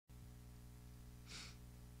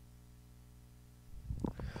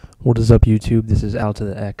What is up, YouTube? This is Al to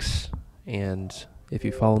the X, and if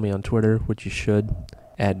you follow me on Twitter, which you should,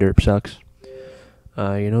 @derpsucks,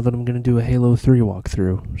 you know that I'm going to do a Halo 3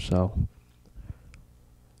 walkthrough, so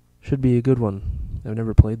should be a good one. I've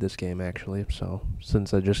never played this game, actually, so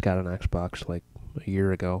since I just got an Xbox like a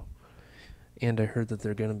year ago, and I heard that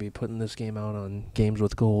they're going to be putting this game out on Games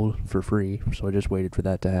with Gold for free, so I just waited for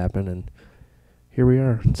that to happen, and here we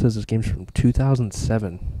are. It says this game's from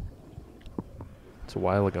 2007. It's a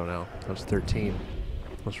while ago now. I was 13.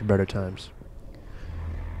 Those were better times.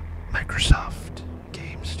 Microsoft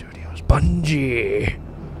Game Studios. Bungie!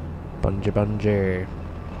 Bungie.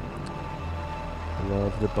 I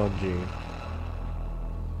love the Bungie.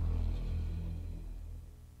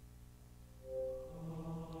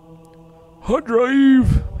 Hot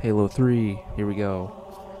drive! Halo 3. Here we go.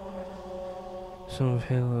 Some of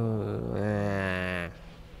Halo...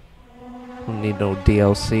 Don't need no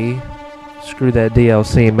DLC. Screw that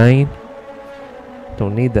DLC, man.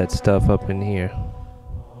 Don't need that stuff up in here.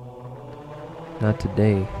 Not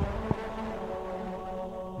today.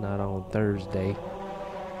 Not on Thursday.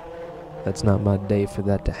 That's not my day for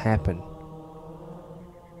that to happen.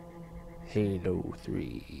 Halo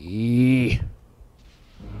 3.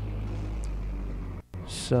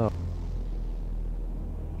 So,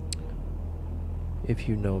 if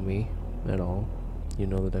you know me at all, you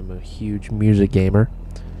know that I'm a huge music gamer.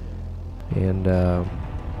 And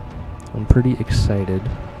I'm pretty excited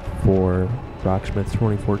for Rocksmith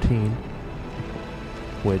 2014,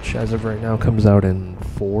 which as of right now comes out in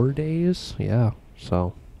 4 days. Yeah,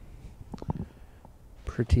 so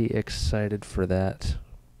pretty excited for that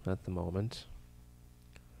at the moment.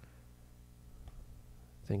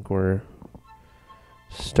 I think we're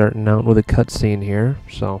starting out with a cutscene here,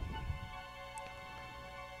 so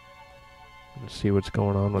let's see what's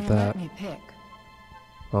going on with that. Let me pick.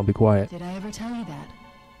 I'll be quiet. Did I ever tell you that?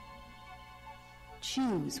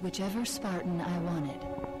 Choose whichever Spartan I wanted.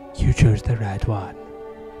 You chose the right one,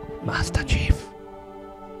 Master Chief.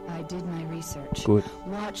 I did my research. Good.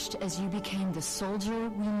 Watched as you became the soldier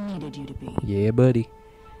we needed you to be. Yeah, buddy.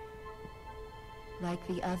 Like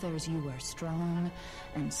the others, you were strong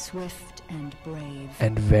and swift and brave.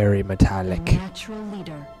 And very A metallic. natural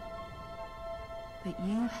leader. But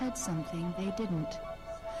you had something they didn't.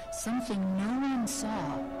 Something no one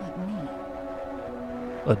saw but me.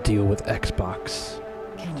 A deal with Xbox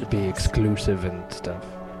Can to you be guess? exclusive and stuff.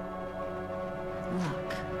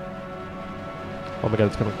 Luck. Oh my god,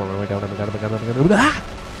 it's coming for me. Oh my god, oh my god, oh my god, oh my god. Ah!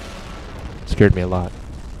 Scared me a lot.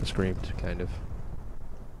 I screamed, kind of.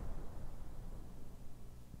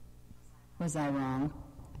 Was I wrong?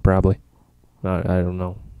 Probably. I don't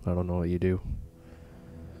know. I don't know what you do.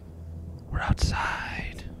 We're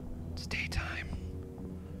outside. It's daytime.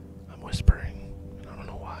 I'm whispering. I don't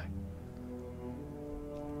know why.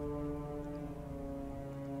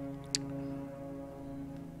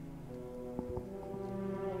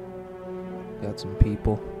 Got some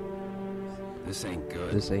people. This ain't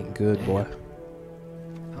good. This ain't good, boy.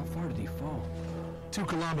 How far did he fall? 2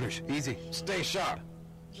 kilometers. Easy. Stay sharp.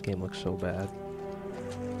 This game looks so bad.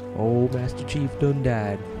 Oh, Master Chief done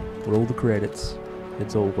died. Roll the credits.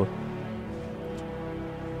 It's over.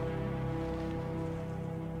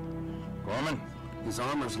 Gorman? His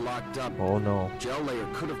armor's locked up. Oh no. Gel layer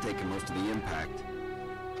could have taken most of the impact.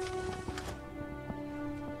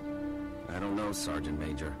 I don't know, Sergeant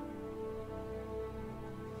Major.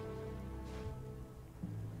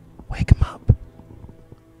 Wake him up.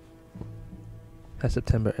 Has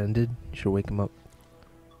September ended? You should wake him up.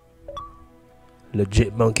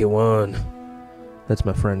 Legit Monkey 1. That's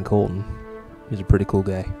my friend Colton. He's a pretty cool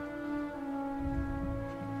guy.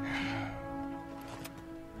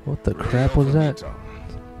 What the crap was that?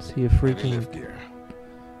 Is he a freaking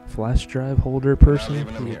flash drive holder person?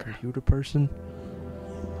 Is he a computer person?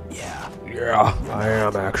 Yeah, I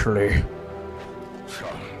am actually.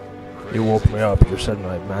 You woke me up. You said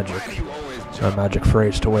my magic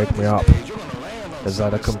phrase to wake me up. Is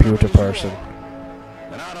that a computer person?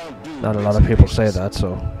 Not a lot of people say that,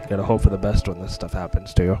 so you gotta hope for the best when this stuff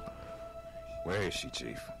happens to you. Where is she,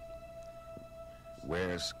 Chief?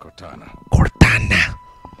 Where's Cortana? Cortana!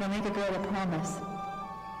 You'll make a girl a promise.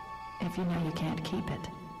 If you know you can't keep it.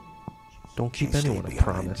 Don't keep Can't stay anyone a behind.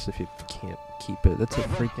 promise if you can't keep it. That's a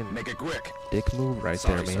freaking Make it quick. dick move right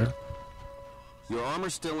Sorry, there, man. sir. Your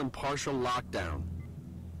armor's still in partial lockdown.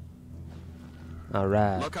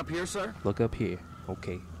 Alright. Look up here, sir. Look up here.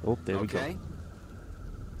 Okay. Oh, there we Okay.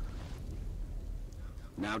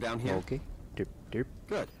 Now down go. here. Okay. Derp, derp.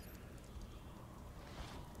 Good.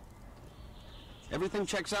 Everything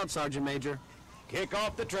checks out, Sergeant Major. Kick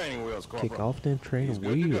off the training wheels, Corporal. Kick off the train He's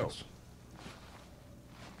good to go. wheels.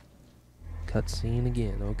 cutscene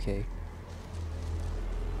again. Okay.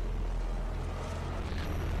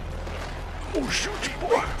 Oh, shoot you,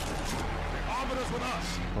 boy! Arbiter's with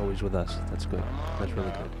us. Always with us. That's good. That's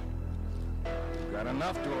really good. Got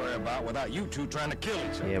enough to worry about without you two trying to kill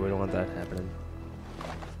each other. Yeah, we don't want that happening.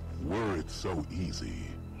 Were it so easy?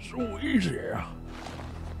 So easy.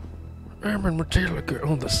 I'm in Metallica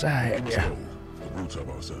on the side. So, the roots of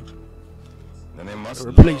our scent. Then they must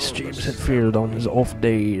Replace love James us. Hetfield on his off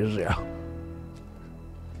days.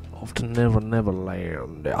 Off to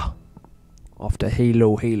Neverland. Off to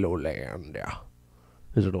Halo Land.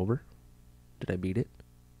 Is it over? Did I beat it?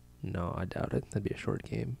 No, I doubt it. That'd be a short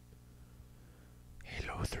game.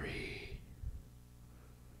 Halo 3.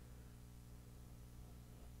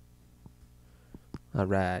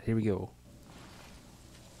 Alright, here we go.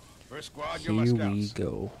 First squad, you're my Here scouts. we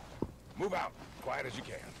go. Move out, quiet as you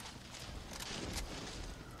can.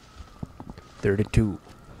 32.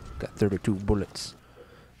 Got 32 bullets.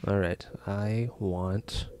 Alright, I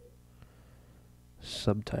want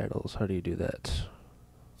subtitles. How do you do that?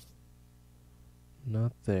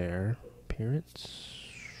 Not there. Appearance.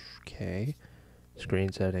 Okay.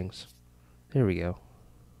 Screen settings. There we go.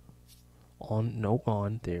 On, no,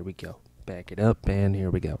 on. There we go. Back it up, and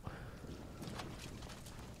here we go.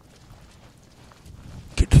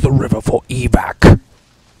 Get to the river for evac.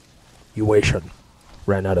 Evacuation.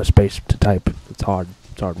 Ran out of space to type. It's hard.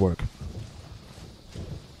 It's hard work.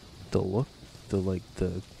 The look,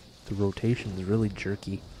 the rotation is really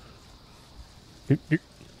jerky. I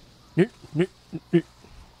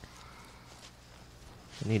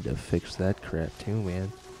need to fix that crap too,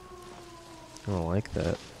 man. I don't like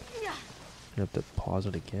that. I have to pause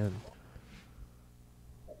it again.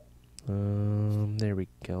 There we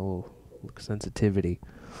go. Look, sensitivity.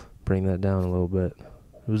 Bring that down a little bit.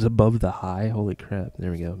 It was above the high. Holy crap.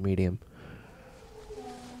 There we go. Medium.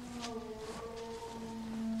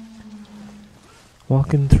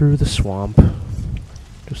 Walking through the swamp.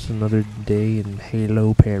 Just another day in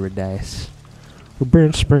Halo Paradise. We've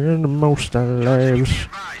been spending most of our lives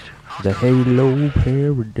the Halo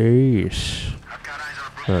Paradise.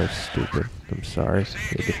 Oh, that's stupid. I'm sorry.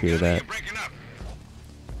 You had to hear that.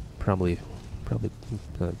 Probably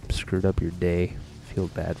screwed up your day. Feel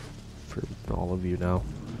bad for all of you now.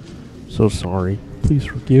 So sorry. Please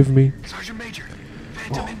forgive me. Sergeant Major,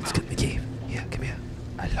 Oh, let's get in the cave. Yeah, come here.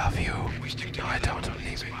 I love you. No, I don't. Don't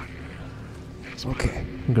leave me. Okay,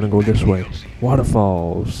 I'm gonna go this way.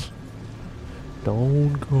 Waterfalls.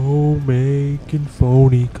 Don't go making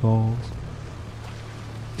phony calls.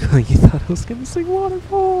 You thought I was gonna sing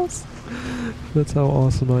Waterfalls? That's how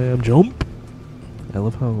awesome I am. Jump! I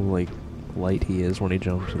love how, like, light he is when he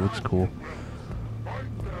jumps. It looks cool.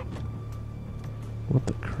 What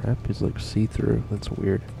the crap? He's like see-through. That's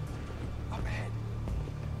weird.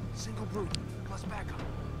 single brute, plus backup.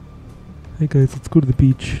 Hey guys, let's go to the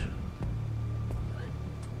beach.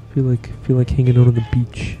 Feel like hanging out on the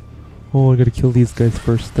beach. Oh, I gotta kill these guys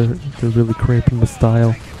first. They're really cramping the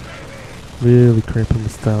style. Really cramping the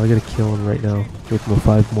style. I gotta kill them right now. With my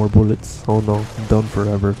 5 more bullets. Oh no, I'm done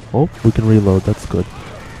forever. Oh, we can reload. That's good.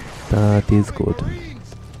 That is good.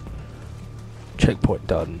 Checkpoint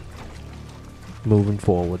done. Moving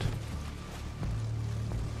forward.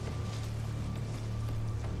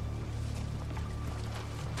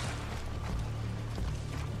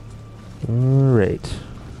 Alright.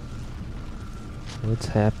 What's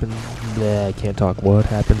happened? Nah, I can't talk. What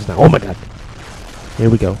happens now? Oh my god! Here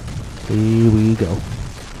we go. Here we go.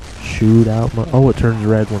 Shoot out my... Oh, it turns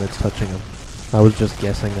red when it's touching them. I was just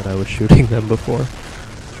guessing that I was shooting them before.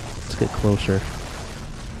 Let's get closer.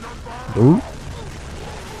 Ooh.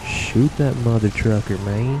 Shoot that mother trucker,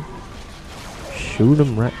 man. Shoot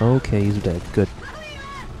him right... Okay, he's dead. Good.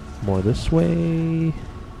 More this way.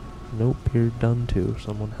 Nope, you're done too.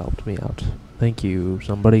 Someone helped me out. Thank you,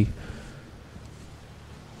 somebody.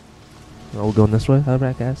 Oh, we're going this way?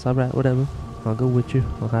 Alright, guys. Alright, whatever. I'll go with you.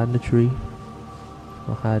 I'll hide in a tree.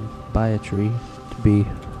 I'll hide by a tree, to be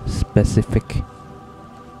specific.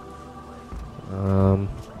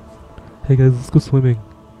 Hey guys, let's go swimming.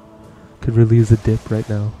 Could really use a dip right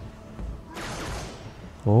now.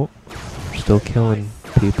 Oh, we're still killing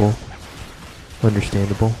people.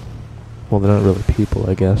 Understandable. Well, they're not really people,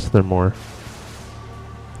 I guess. They're more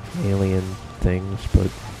alien things, but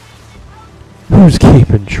who's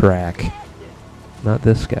keeping track? Not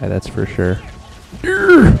this guy, that's for sure.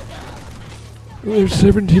 There's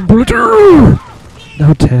 17 bullets.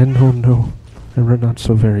 Now 10. Oh no. I run out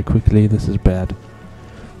so very quickly. This is bad.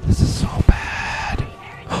 This is so bad.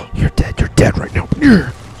 You're dead. You're dead right now.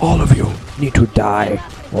 All of you need to die.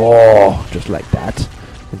 Oh, just like that.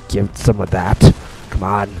 And give some of that. Come Come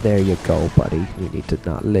on, there you go, buddy. You need to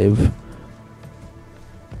not live.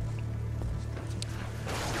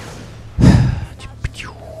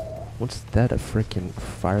 What's that, a freaking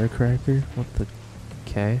firecracker? What the...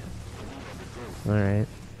 Okay. Alright.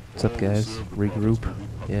 What's up, guys? Regroup.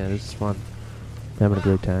 Yeah, this is fun. Having a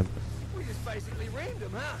great time. We just basically rammed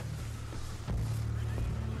them, huh?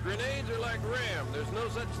 Grenades are like ram. There's no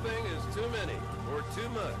such thing as too many or too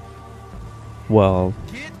much. Well,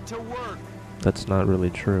 Get to work. that's not really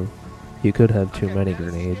true. You could have too many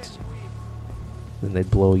grenades. Then they'd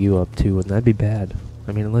blow you up too, and that'd be bad.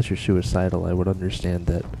 I mean, unless you're suicidal, I would understand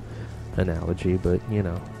that analogy, but, you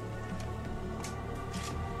know.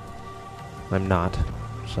 I'm not,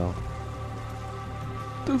 so.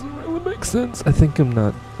 Doesn't really make sense. I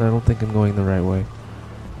don't think I'm going the right way.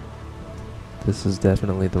 This is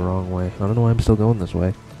definitely the wrong way. I don't know why I'm still going this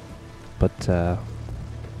way. But,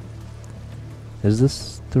 is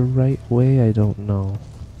this the right way? I don't know.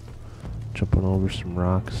 Jumping over some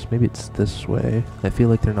rocks. Maybe it's this way. I feel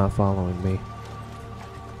like they're not following me.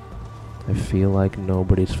 I feel like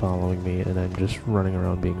nobody's following me and I'm just running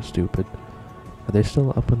around being stupid. Are they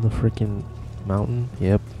still up in the freaking mountain?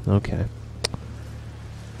 Yep. Okay.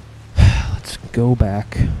 Let's go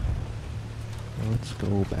back. Let's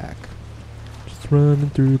go back. Just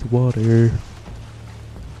running through the water.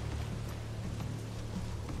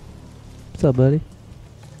 What's up, buddy?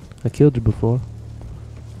 I killed you before.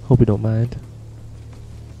 Hope you don't mind.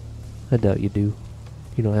 I doubt you do.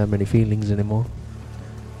 You don't have many feelings anymore.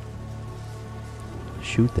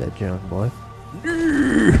 Shoot that junk, boy.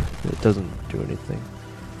 It doesn't do anything.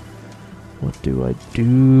 What do I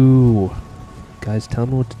do? Guys, tell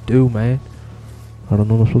me what to do, man. I don't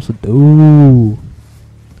know what I'm supposed to do.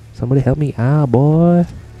 Somebody help me out, boy.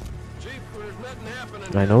 Chief, there's nothing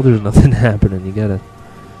happening. I know there's nothing happening. You gotta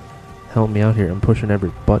help me out here. I'm pushing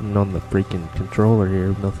every button on the freaking controller here.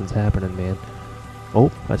 Nothing's happening, man.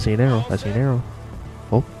 Oh, I see an arrow. I see an arrow.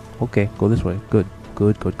 Oh, okay. Go this way. Good.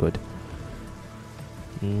 Good, good, good.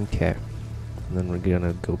 Okay. And then we're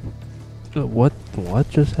gonna go... What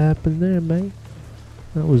just happened there, man?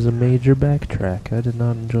 That was a major backtrack. I did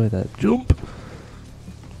not enjoy that. Jump!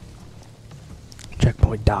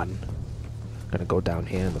 Checkpoint done. Gonna go down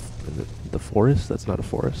here in the forest? That's not a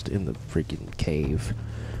forest. In the freaking cave.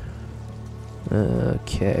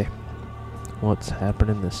 Okay. What's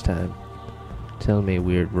happening this time? Tell me,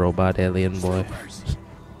 weird robot alien boy.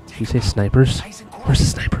 Did you say snipers? Where's the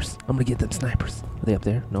snipers? I'm gonna get them snipers. Are they up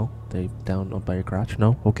there? No? They down up by your crotch?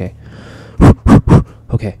 No? Okay.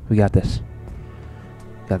 Okay, we got this.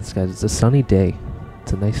 Got this, guys. It's a sunny day.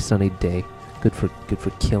 It's a nice sunny day. Good for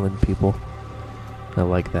killing people. I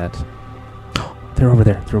like that. They're over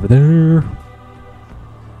there. They're over there.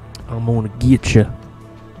 I'm gonna get you.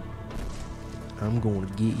 I'm gonna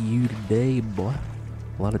get you today, boy.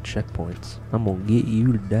 A lot of checkpoints. I'm gonna get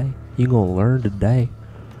you today. You gonna learn today.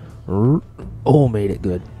 Oh, made it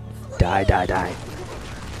good. Die, die, die.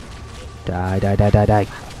 Die, die, die, die, die.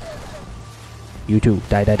 You too.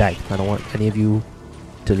 Die, die, die. I don't want any of you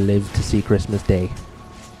to live to see Christmas Day.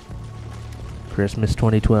 Christmas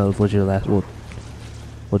 2012 was your last... Well,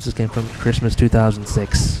 what's this game from? Christmas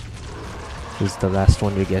 2006 is the last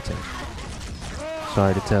one you're getting.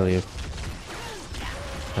 Sorry to tell you.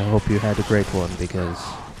 I hope you had a great one, because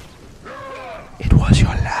it was your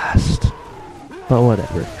last. But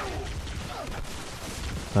whatever.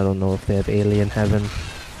 I don't know if they have alien heaven,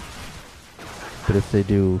 but if they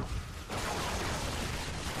do,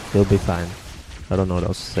 they'll be fine. I don't know what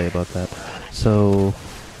else to say about that. So,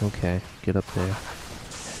 okay, get up there.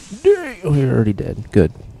 Oh, you're already dead.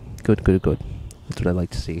 Good. Good, good, good. That's what I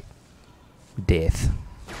like to see. Death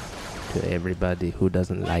to everybody who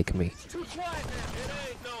doesn't like me. Too quiet, man.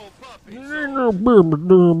 It ain't no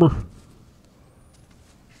puppy.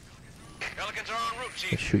 Pelicans are en route,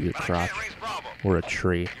 Chief. Shoot your But I crotch. can't raise Bravo. Or a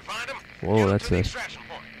tree. If you find 'em, Whoa, get 'em that's to the a extraction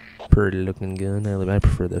point. pretty looking gun. I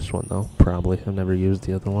prefer this one though. Probably. I've never used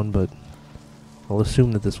the other one, but I'll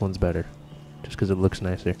assume that this one's better. Just because it looks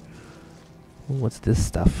nicer. Oh, what's this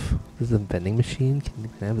stuff? This is a vending machine? Can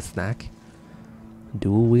I have a snack?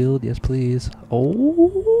 Dual wield? Yes, please.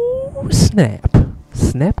 Oh, snap.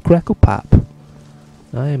 Snap, crackle, pop.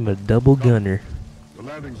 I am a double gunner. The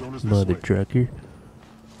landing zone is this Mother way. trucker.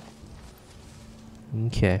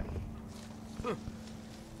 Okay.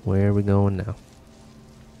 Where are we going now?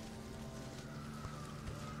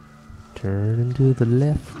 Turn to the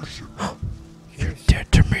left. You're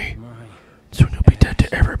dead to me. Soon you'll be dead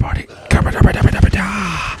to everybody.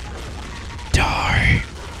 Die.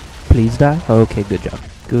 Please die? Okay, good job.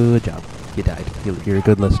 Good job. You died. You're a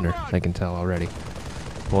good listener. I can tell already.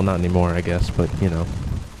 Well, not anymore, I guess, but, you know.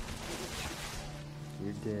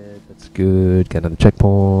 That's good. Got another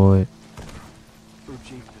checkpoint.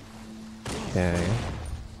 Okay.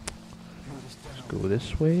 Let's go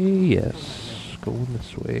this way. Yes. Going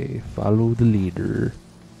this way. Follow the leader.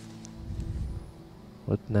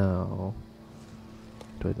 What now?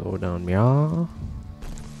 Do I go down meow?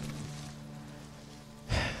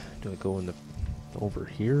 Do I go in the over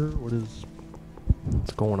here? What's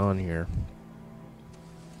going on here?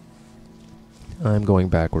 I'm going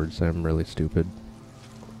backwards. I'm really stupid.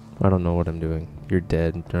 I don't know what I'm doing. You're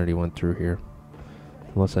dead. I already went through here.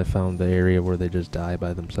 Unless I found the area where they just die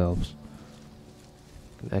by themselves.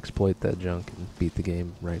 I can exploit that junk and beat the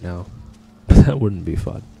game right now. But that wouldn't be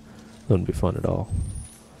fun. That wouldn't be fun at all.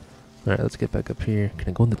 Alright, let's get back up here. Can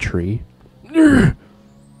I go in the tree? Dang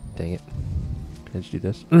it. Can I just do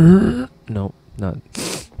this? No, not.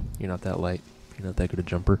 You're not that light. You're not that good a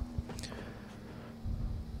jumper.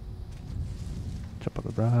 Jump on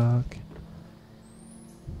the rock.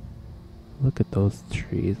 Look at those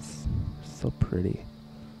trees. So pretty.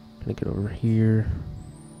 Gonna get over here.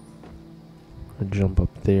 Gonna jump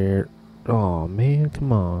up there. Oh man,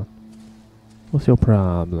 come on. What's your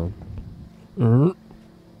problem?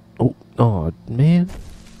 Oh man.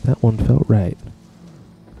 That one felt right.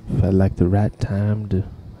 Felt like the right time to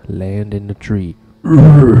land in the tree.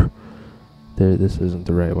 There, this isn't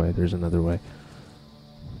the right way. There's another way.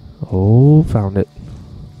 Oh, found it.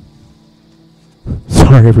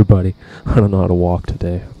 Sorry, everybody. I don't know how to walk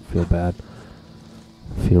today. I feel bad.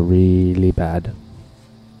 I feel really bad.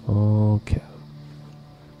 Okay.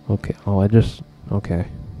 Okay. Oh, okay.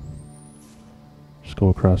 Just go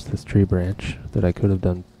across this tree branch that I could have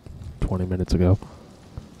done 20 minutes ago.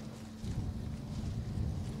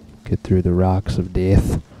 Get through the rocks of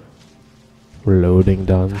death. Reloading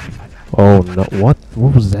done. Oh no, what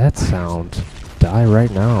was that sound? Die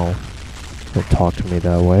right now. Don't talk to me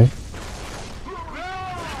that way.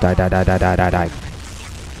 Die.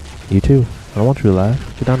 You too. I don't want you to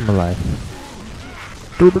laugh. Get out of my life.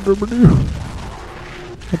 What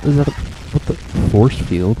is that? What the force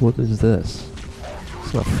field? What is this?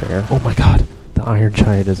 It's not fair. Oh my god. The Iron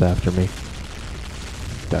Giant is after me.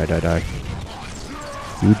 Die.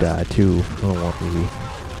 You die too. I don't want you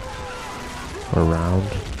around.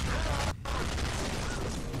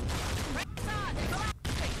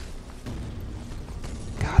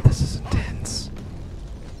 God, this is intense.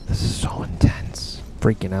 This is so intense.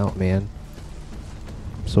 Freaking out, man.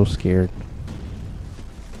 I'm so scared.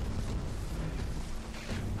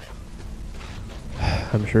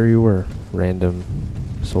 I'm sure you were. Random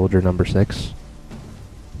soldier number 6.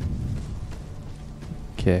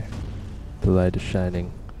 Okay. The light is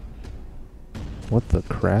shining. What the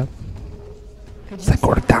crap? Sa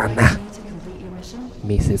Cortana.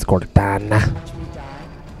 Mrs. Cortana.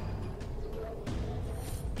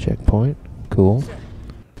 Checkpoint. Cool.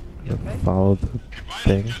 Follow the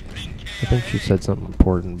thing. I think she said something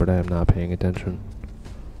important, but I am not paying attention.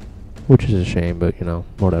 Which is a shame, but you know,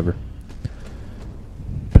 whatever.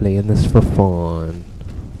 Playing this for fun.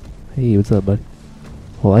 Hey, what's up, buddy?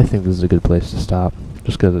 Well, I think this is a good place to stop.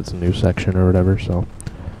 Just because it's a new section or whatever, so.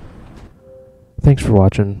 Thanks for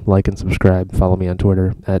watching. Like and subscribe. Follow me on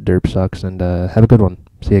Twitter @derpsucks, and have a good one.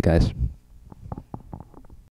 See ya, guys.